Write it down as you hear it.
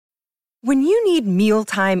When you need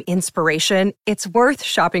mealtime inspiration, it's worth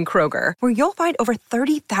shopping Kroger, where you'll find over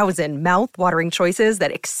 30,000 mouth-watering choices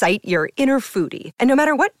that excite your inner foodie. And no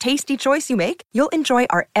matter what tasty choice you make, you'll enjoy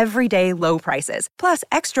our everyday low prices, plus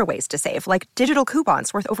extra ways to save, like digital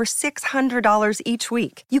coupons worth over $600 each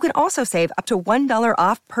week. You can also save up to $1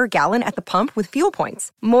 off per gallon at the pump with fuel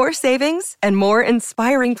points. More savings and more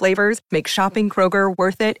inspiring flavors make shopping Kroger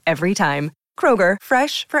worth it every time. Kroger,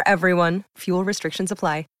 fresh for everyone. Fuel restrictions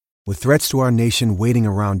apply. With threats to our nation waiting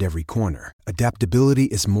around every corner, adaptability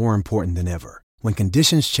is more important than ever. When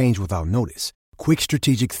conditions change without notice, quick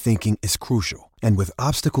strategic thinking is crucial. And with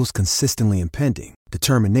obstacles consistently impending,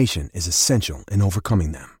 determination is essential in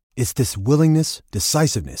overcoming them. It's this willingness,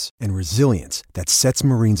 decisiveness, and resilience that sets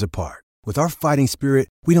Marines apart. With our fighting spirit,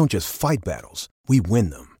 we don't just fight battles, we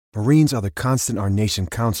win them. Marines are the constant our nation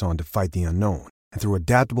counts on to fight the unknown. And through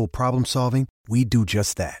adaptable problem solving, we do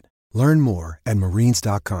just that. Learn more at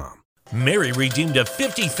Marines.com. Mary redeemed a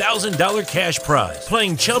 $50,000 cash prize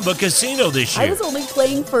playing Chumba Casino this year. I was only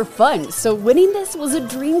playing for fun, so winning this was a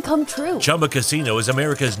dream come true. Chumba Casino is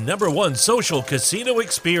America's #1 social casino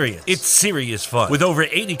experience. It's serious fun. With over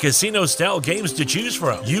 80 casino-style games to choose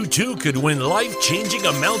from, you too could win life-changing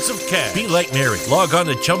amounts of cash. Be like Mary. Log on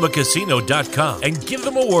to ChumbaCasino.com and give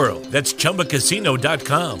them a whirl. That's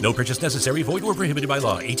ChumbaCasino.com. No purchase necessary. Void where prohibited by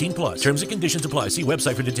law. 18 plus. Terms and conditions apply. See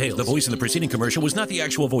website for details. The voice in the preceding commercial was not the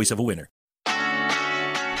actual voice of a winner.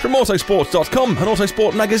 From Autosport.com and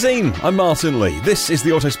Autosport Magazine, I'm Martin Lee. This is the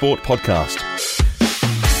Autosport Podcast.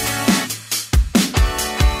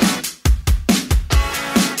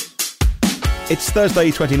 It's Thursday,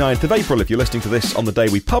 29th of April. If you're listening to this on the day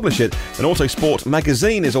we publish it, and Autosport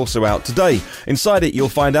Magazine is also out today. Inside it, you'll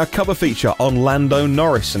find our cover feature on Lando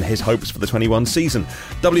Norris and his hopes for the 21 season,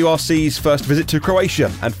 WRC's first visit to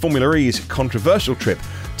Croatia, and Formula E's controversial trip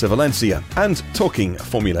to Valencia. And talking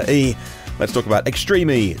Formula E, let's talk about Extreme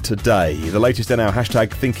E today, the latest in our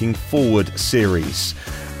Thinking Forward series.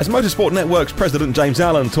 As Motorsport Network's president James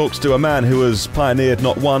Allen talks to a man who has pioneered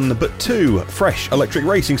not one but two fresh electric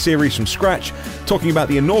racing series from scratch, talking about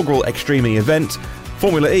the inaugural Extreme E event,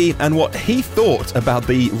 Formula E, and what he thought about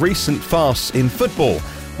the recent farce in football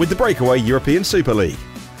with the breakaway European Super League.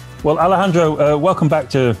 Well, Alejandro, welcome back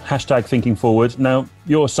to Thinking Forward. Now,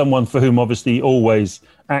 you're someone for whom obviously always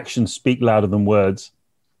actions speak louder than words.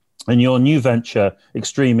 And your new venture,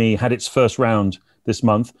 Extreme E, had its first round this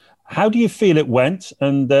month. How do you feel it went?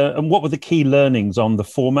 And what were the key learnings on the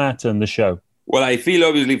format and the show? Well, I feel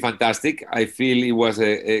obviously fantastic. I feel it was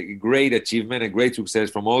a great achievement, a great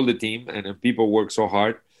success from all the team, and people worked so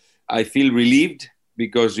hard. I feel relieved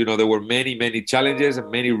because, there were many, many challenges and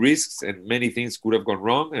many risks and many things could have gone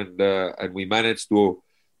wrong. And we managed to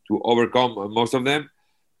overcome most of them.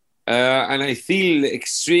 And I feel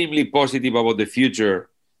extremely positive about the future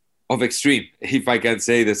of Extreme, if I can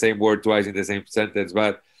say the same word twice in the same sentence.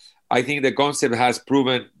 But I think the concept has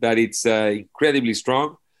proven that it's incredibly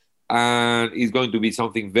strong and is going to be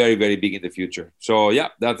something very, very big in the future. So, yeah,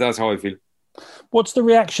 that's how I feel. What's the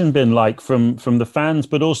reaction been like from the fans,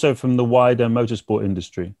 but also from the wider motorsport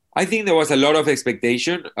industry? I think there was a lot of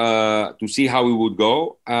expectation to see how it would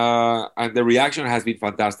go. And the reaction has been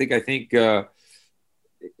fantastic. I think, I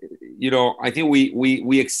think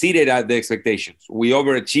we exceeded at the expectations. We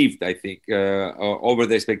overachieved, I think, over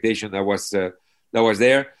the expectation that was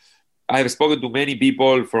there. I have spoken to many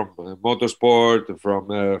people from motorsport,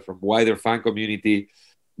 from wider fan community.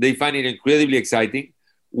 They find it incredibly exciting.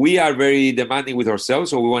 We are very demanding with ourselves,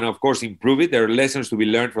 so we want to, of course, improve it. There are lessons to be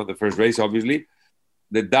learned from the first race, obviously.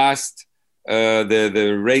 The dust,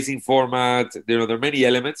 the racing format, there are many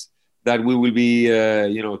elements that we will be,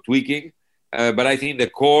 tweaking. But I think the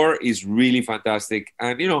core is really fantastic.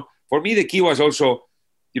 And, for me, the key was also,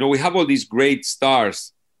 we have all these great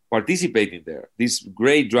stars participating there, these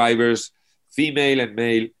great drivers, female and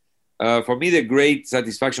male. For me, the great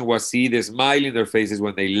satisfaction was see the smile in their faces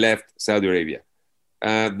when they left Saudi Arabia.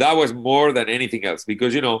 That was more than anything else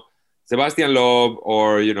because, Sebastian Loeb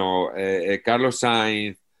or, Carlos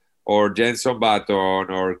Sainz or Jenson Button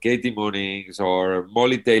or Katie Munnings or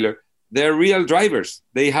Molly Taylor, they're real drivers.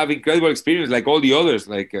 They have incredible experience like all the others,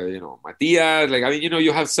 like, Matthias.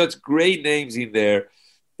 You have such great names in there.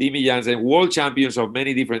 Timmy Jansen, world champions of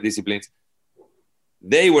many different disciplines.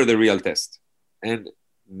 They were the real test. And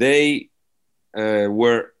they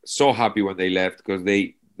were so happy when they left because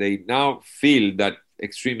they now feel that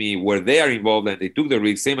Extreme E, where they are involved and they took the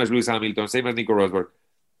risk, same as Lewis Hamilton, same as Nico Rosberg,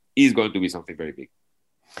 is going to be something very big.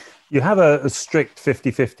 You have a strict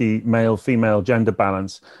 50-50 male-female gender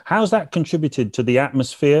balance. How's that contributed to the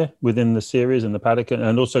atmosphere within the series and the paddock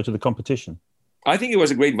and also to the competition? I think it was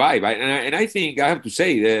a great vibe. And I think I have to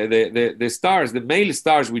say the stars, the male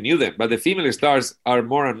stars, we knew them, but the female stars are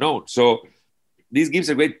more unknown. So this gives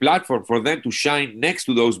a great platform for them to shine next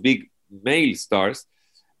to those big male stars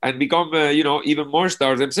and become, even more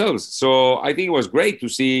stars themselves. So I think it was great to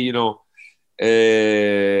see,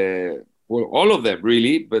 all of them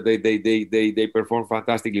really, but they perform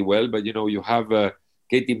fantastically well. But, you have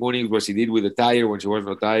Katie Mooney, what she did with the tire when she was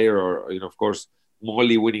not tired, or, of course,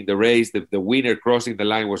 Molly winning the race. The winner crossing the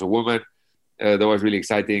line was a woman. That was really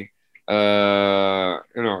exciting.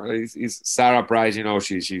 It's Sarah Price.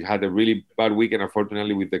 She had a really bad weekend,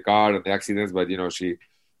 unfortunately, with the car and the accidents. But she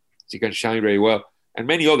can shine very well, and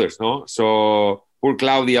many others. No, so poor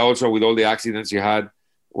Claudia also with all the accidents she had.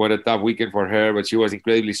 What a tough weekend for her, but she was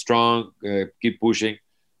incredibly strong. Keep pushing.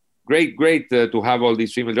 Great to have all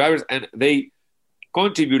these female drivers, and they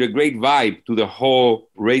contribute a great vibe to the whole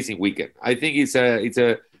racing weekend. I think it's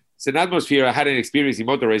an atmosphere I hadn't experienced in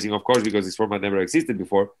motor racing, of course, because this format never existed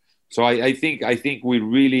before. So I think we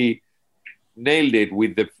really nailed it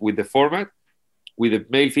with the format, with the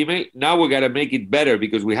male female. Now we got to make it better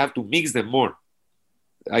because we have to mix them more.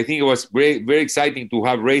 I think it was very exciting to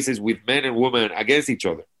have races with men and women against each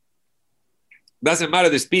other. Doesn't matter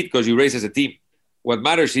the speed because you race as a team. What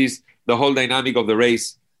matters is the whole dynamic of the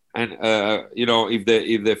race. And, if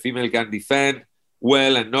the female can defend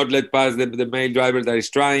well and not let pass the male driver that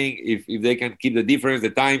is trying, if they can keep the difference,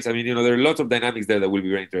 the times. I mean, there are lots of dynamics there that will be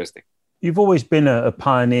very interesting. You've always been a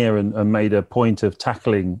pioneer and made a point of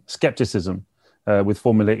tackling skepticism with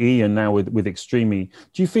Formula E and now with Extreme E.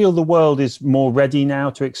 Do you feel the world is more ready now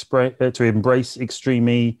to embrace Extreme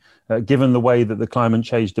E, given the way that the climate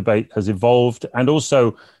change debate has evolved, and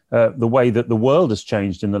also the way that the world has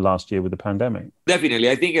changed in the last year with the pandemic? Definitely.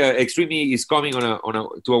 I think Extreme E is coming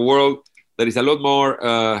to a world that is a lot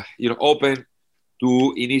more, open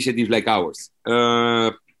to initiatives like ours.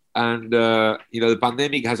 The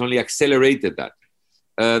pandemic has only accelerated that.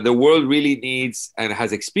 The world really needs and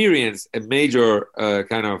has experienced a major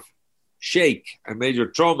kind of shake, a major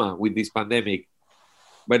trauma with this pandemic.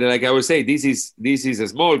 But like I would say, this is a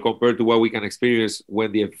small compared to what we can experience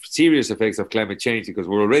when the serious effects of climate change, because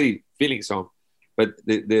we're already feeling some, but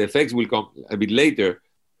the effects will come a bit later.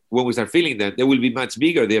 When we start feeling them, they will be much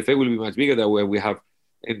bigger. The effect will be much bigger than what we have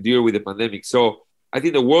endured with the pandemic. So I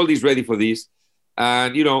think the world is ready for this.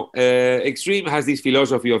 And, Extreme has this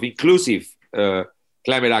philosophy of inclusive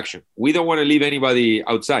climate action. We don't want to leave anybody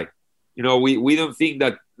outside. We don't think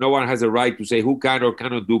that no one has a right to say who can or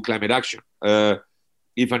cannot do climate action.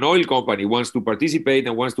 If an oil company wants to participate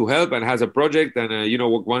and wants to help and has a project and,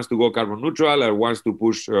 wants to go carbon neutral or wants to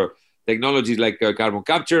push technologies like carbon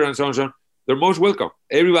capture and so on, they're most welcome.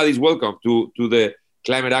 Everybody's welcome to the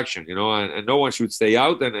climate action, and no one should stay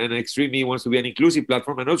out. And Extreme E wants to be an inclusive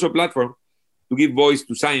platform and also a platform to give voice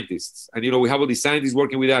to scientists. And, we have all these scientists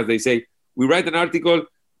working with us. They say, we write an article,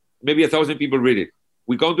 maybe 1,000 people read it.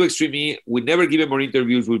 We come to Extreme E, we never give more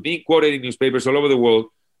interviews. We're being quoted in newspapers all over the world.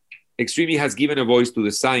 Extreme E has given a voice to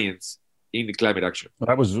the science in the climate action.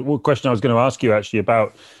 That was one question I was going to ask you, actually,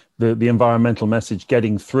 about the environmental message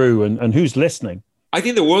getting through and who's listening. I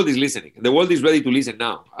think the world is listening. The world is ready to listen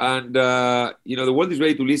now. And, the world is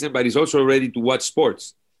ready to listen, but it's also ready to watch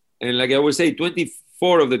sports. And like I would say,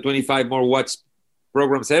 24 of the 25 more watched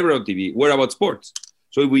programs ever on TV were about sports.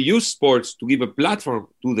 So if we use sports to give a platform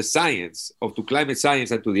to the science, to climate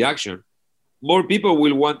science and to the action, more people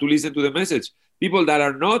will want to listen to the message. People that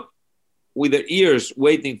are not with their ears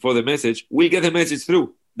waiting for the message will get the message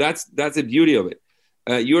through. That's the beauty of it.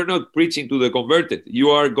 You're not preaching to the converted. You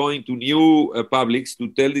are going to new publics to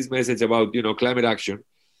tell this message about, climate action.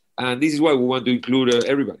 And this is why we want to include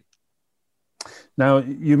everybody. Now,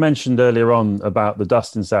 you mentioned earlier on about the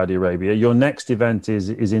dust in Saudi Arabia. Your next event is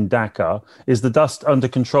in Dakar. Is the dust under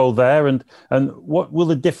control there? And what will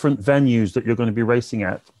the different venues that you're going to be racing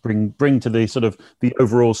at bring to the sort of the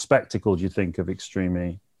overall spectacle, do you think, of Extreme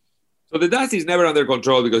E? So the dust is never under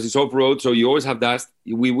control because it's off-road, so you always have dust.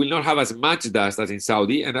 We will not have as much dust as in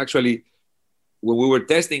Saudi. And actually, when we were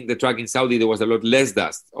testing the track in Saudi, there was a lot less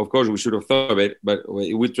dust. Of course, we should have thought of it, but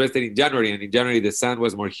we tested in January, and in January, the sun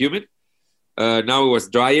was more humid. Now it was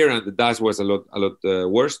drier, and the dust was a lot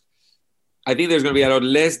worse. I think there's going to be a lot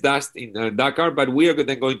less dust in Dakar, but we are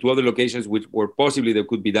then going to other locations where possibly there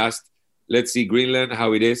could be dust. Let's see Greenland,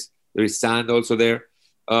 how it is. There is sand also there.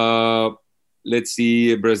 Let's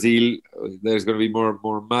see Brazil. There's going to be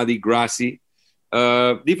more muddy, grassy,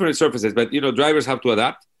 different surfaces. But, drivers have to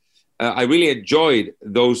adapt. I really enjoyed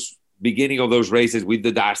those beginning of those races with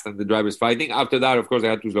the dust and the drivers fighting. After that, of course, I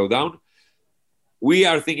had to slow down. We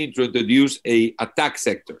are thinking to introduce a attack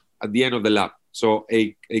sector at the end of the lap. So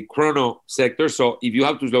a chrono sector. So if you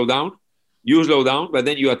have to slow down, you slow down, but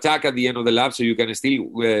then you attack at the end of the lap so you can still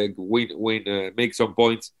make some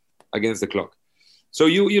points against the clock. So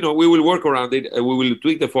we will work around it. We will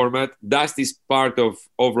tweak the format. That is part of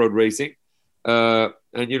off-road racing. And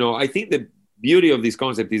I think the beauty of this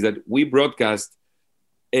concept is that we broadcast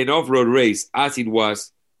an off-road race as it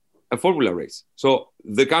was a Formula race. So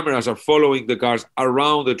the cameras are following the cars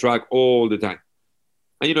around the track all the time.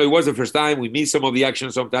 And, it was the first time. We missed some of the action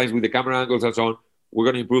sometimes with the camera angles and so on. We're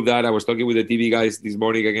going to improve that. I was talking with the TV guys this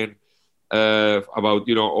morning again about,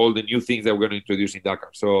 all the new things that we're going to introduce in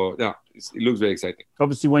Dakar. So, yeah, it looks very exciting.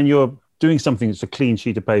 Obviously, when you're doing something that's a clean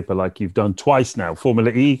sheet of paper, like you've done twice now,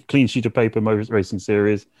 Formula E, clean sheet of paper racing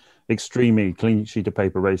series, Extreme E, clean sheet of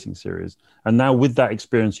paper racing series. And now with that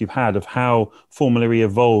experience you've had of how Formula E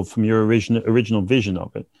evolved from your original vision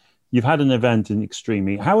of it, you've had an event in Extreme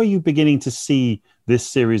E. How are you beginning to see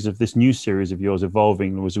this new series of yours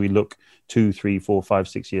evolving as we look 2, 3, 4, 5,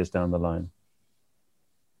 6 years down the line?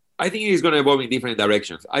 I think it is going to evolve in different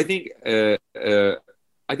directions. I think the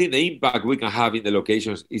impact we can have in the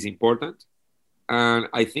locations is important. And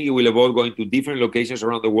I think it will evolve going to different locations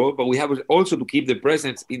around the world. But we have also to keep the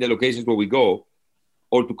presence in the locations where we go,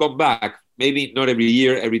 or to come back, maybe not every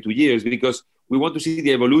year, every 2 years, because we want to see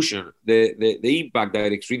the evolution, the impact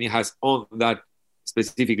that Extreme has on that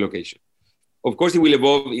specific location. Of course, it will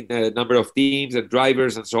evolve in the number of teams and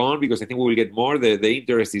drivers and so on, because I think we will get more. The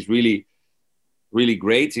interest is really, really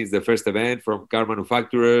great since the first event, from car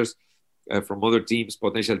manufacturers, from other teams,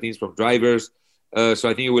 potential teams, from drivers. So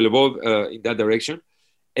I think it will evolve in that direction.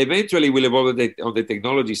 Eventually, it will evolve on the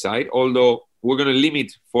technology side, although we're going to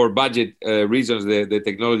limit for budget reasons the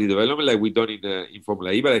technology development like we've done in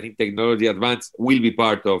Formula E. But I think technology advance will be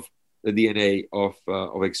part of the DNA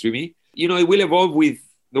of Extreme E. It will evolve with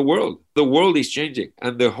the world. The world is changing,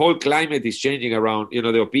 and the whole climate is changing around,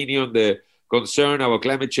 the opinion, the concern about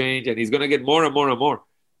climate change, and it's going to get more and more and more.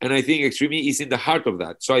 And I think Extreme E is in the heart of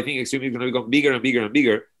that. So I think Extreme E is going to become bigger and bigger and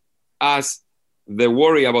bigger as the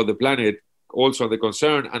worry about the planet, also the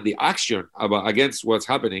concern and the action against what's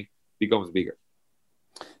happening becomes bigger.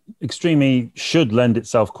 Extreme E should lend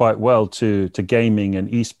itself quite well to gaming and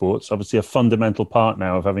esports. Obviously, a fundamental part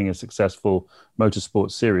now of having a successful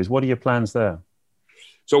motorsport series. What are your plans there?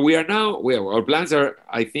 So our plans are,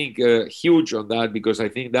 I think, huge on that, because I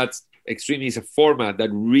think that's Extreme is a format that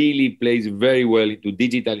really plays very well into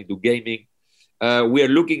digital, into gaming. We are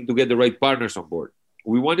looking to get the right partners on board.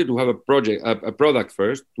 We wanted to have a product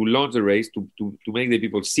first to launch the race, to make the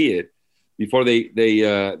people see it before they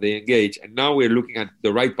engage. And now we're looking at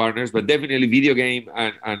the right partners, but definitely video game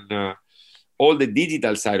and all the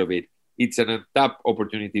digital side of it. It's an untapped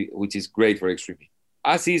opportunity, which is great for Extreme.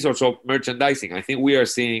 As is also merchandising. I think we are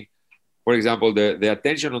seeing, for example, the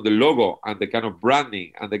attention on the logo and the kind of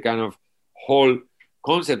branding and the kind of whole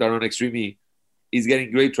concept around Extreme is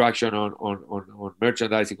getting great traction on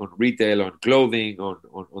merchandising, on retail, on clothing,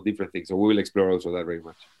 on different things. So we will explore also that very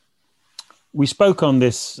much. We spoke on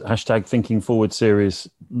this hashtag Thinking Forward series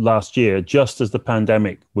last year, just as the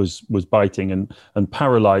pandemic was biting and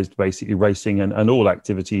paralyzed basically racing and all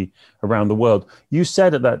activity around the world. You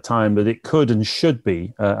said at that time that it could and should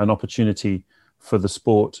be an opportunity for the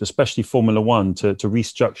sport, especially Formula One, to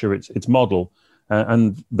restructure its model.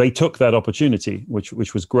 And they took that opportunity,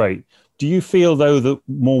 which was great. Do you feel, though, that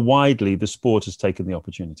more widely the sport has taken the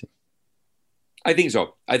opportunity? I think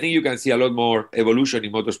so. I think you can see a lot more evolution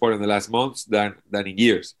in motorsport in the last months than in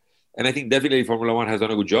years. And I think definitely Formula One has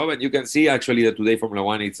done a good job. And you can see actually that today Formula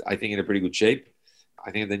One is, I think, in a pretty good shape.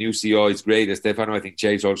 I think the new CEO is great. Stefano, I think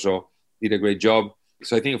Chase also did a great job.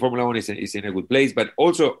 So I think Formula One is in a good place. But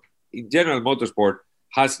also, in general, motorsport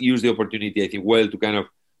has used the opportunity, I think, well, to kind of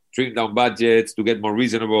trim down budgets, to get more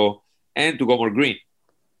reasonable, and to go more green.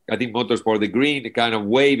 I think motorsport, the green kind of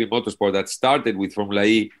wave in motorsport that started with Formula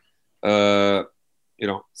E, 7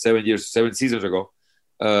 seasons ago,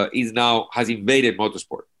 has invaded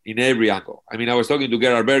motorsport in every angle. I mean, I was talking to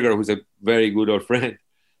Gerhard Berger, who's a very good old friend,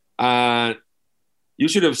 and you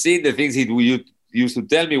should have seen the things he used to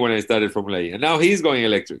tell me when I started Formula E, and now he's going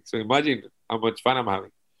electric. So imagine how much fun I'm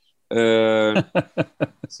having.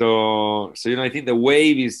 So I think the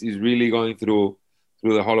wave is really going through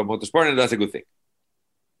the whole of motorsport, and that's a good thing.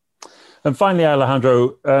 And finally,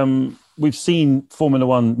 Alejandro, we've seen Formula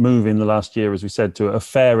One move in the last year, as we said, to a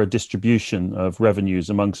fairer distribution of revenues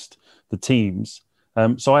amongst the teams.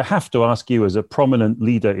 So I have to ask you, as a prominent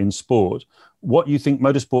leader in sport, what you think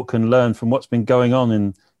motorsport can learn from what's been going on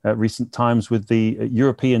in recent times with the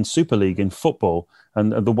European Super League in football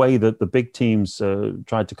and the way that the big teams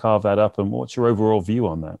tried to carve that up. And what's your overall view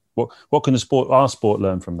on that? What can our sport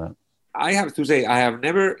learn from that? I have to say, I have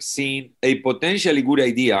never seen a potentially good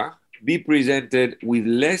idea be presented with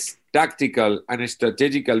less tactical and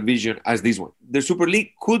strategical vision as this one. The Super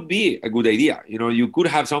League could be a good idea. You know, you could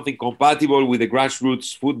have something compatible with the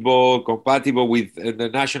grassroots football, compatible with the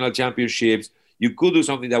national championships. You could do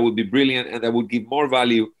something that would be brilliant and that would give more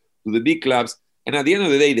value to the big clubs. And at the end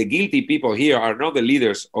of the day, the guilty people here are not the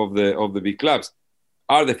leaders of the big clubs,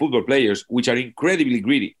 are the football players, which are incredibly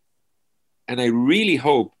greedy. And I really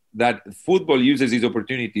hope that football uses this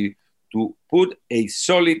opportunity to put a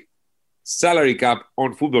solid salary cap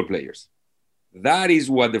on football players. That is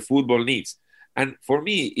what the football needs. And for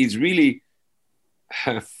me, it's really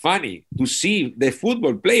funny to see the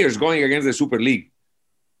football players going against the Super League.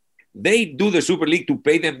 They do the Super League to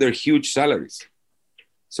pay them their huge salaries.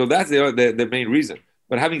 So that's the main reason.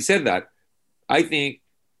 But having said that, I think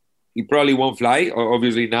it probably won't fly.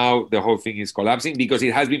 Obviously, now the whole thing is collapsing because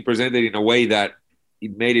it has been presented in a way that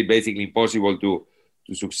it made it basically impossible to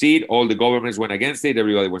succeed. All the governments went against it.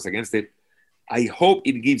 Everybody was against it. I hope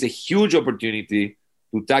it gives a huge opportunity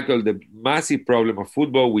to tackle the massive problem of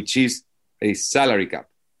football, which is a salary cap.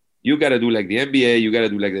 You got to do like the NBA. You got to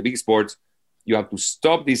do like the big sports. You have to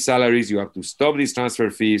stop these salaries. You have to stop these transfer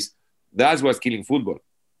fees. That's what's killing football.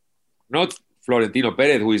 Not Florentino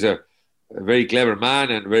Perez, who is a very clever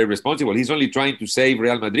man and very responsible. He's only trying to save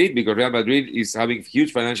Real Madrid because Real Madrid is having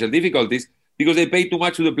huge financial difficulties because they pay too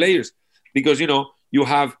much to the players. Because, you know, you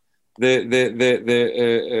have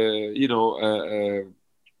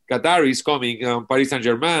Qataris coming on Paris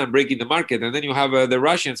Saint-Germain breaking the market, and then you have the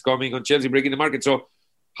Russians coming on Chelsea breaking the market. So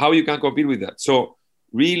how you can compete with that? So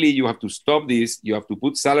really, you have to stop this. You have to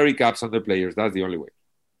put salary caps on the players. That's the only way.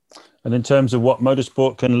 And in terms of what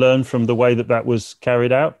motorsport can learn from the way that was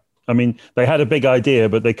carried out, I mean, they had a big idea,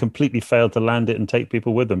 but they completely failed to land it and take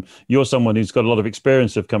people with them. You're someone who's got a lot of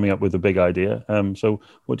experience of coming up with a big idea. So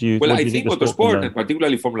what do you Well, I think motorsport, and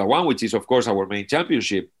particularly Formula One, which is, of course, our main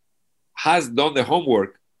championship, has done the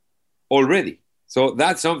homework already. So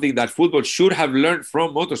that's something that football should have learned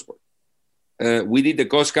from motorsport. We did the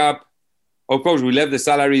cost cap. Of course, we left the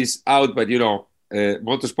salaries out, but, you know,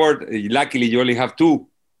 motorsport, luckily, you only have two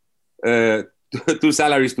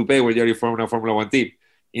salaries to pay when you're from a Formula One team.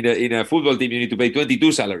 In a football team, you need to pay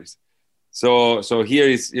 22 salaries. So here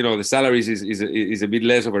is, you know, the salaries is a bit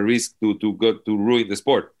less of a risk to ruin the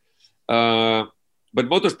sport. But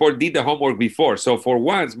motorsport did the homework before. So for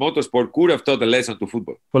once, motorsport could have taught a lesson to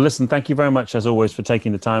football. Well, listen, thank you very much, as always, for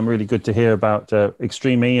taking the time. Really good to hear about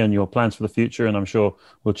Extreme E and your plans for the future. And I'm sure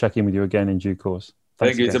we'll check in with you again in due course.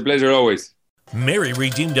 Thank you. It's a pleasure always. Mary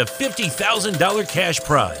redeemed a $50,000 cash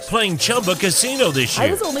prize playing Chumba Casino this year.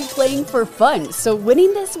 I was only playing for fun, so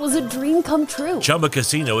winning this was a dream come true. Chumba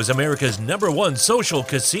Casino is America's #1 social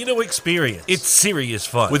casino experience. It's serious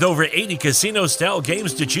fun. With over 80 casino-style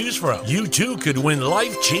games to choose from, you too could win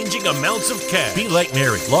life-changing amounts of cash. Be like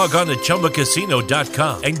Mary. Log on to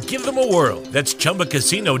ChumbaCasino.com and give them a whirl. That's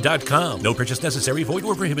ChumbaCasino.com. No purchase necessary. Void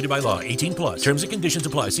where prohibited by law. 18+. Terms and conditions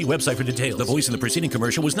apply. See website for details. The voice in the preceding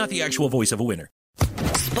commercial was not the actual voice of a winner.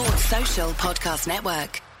 Sports Social Podcast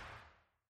Network.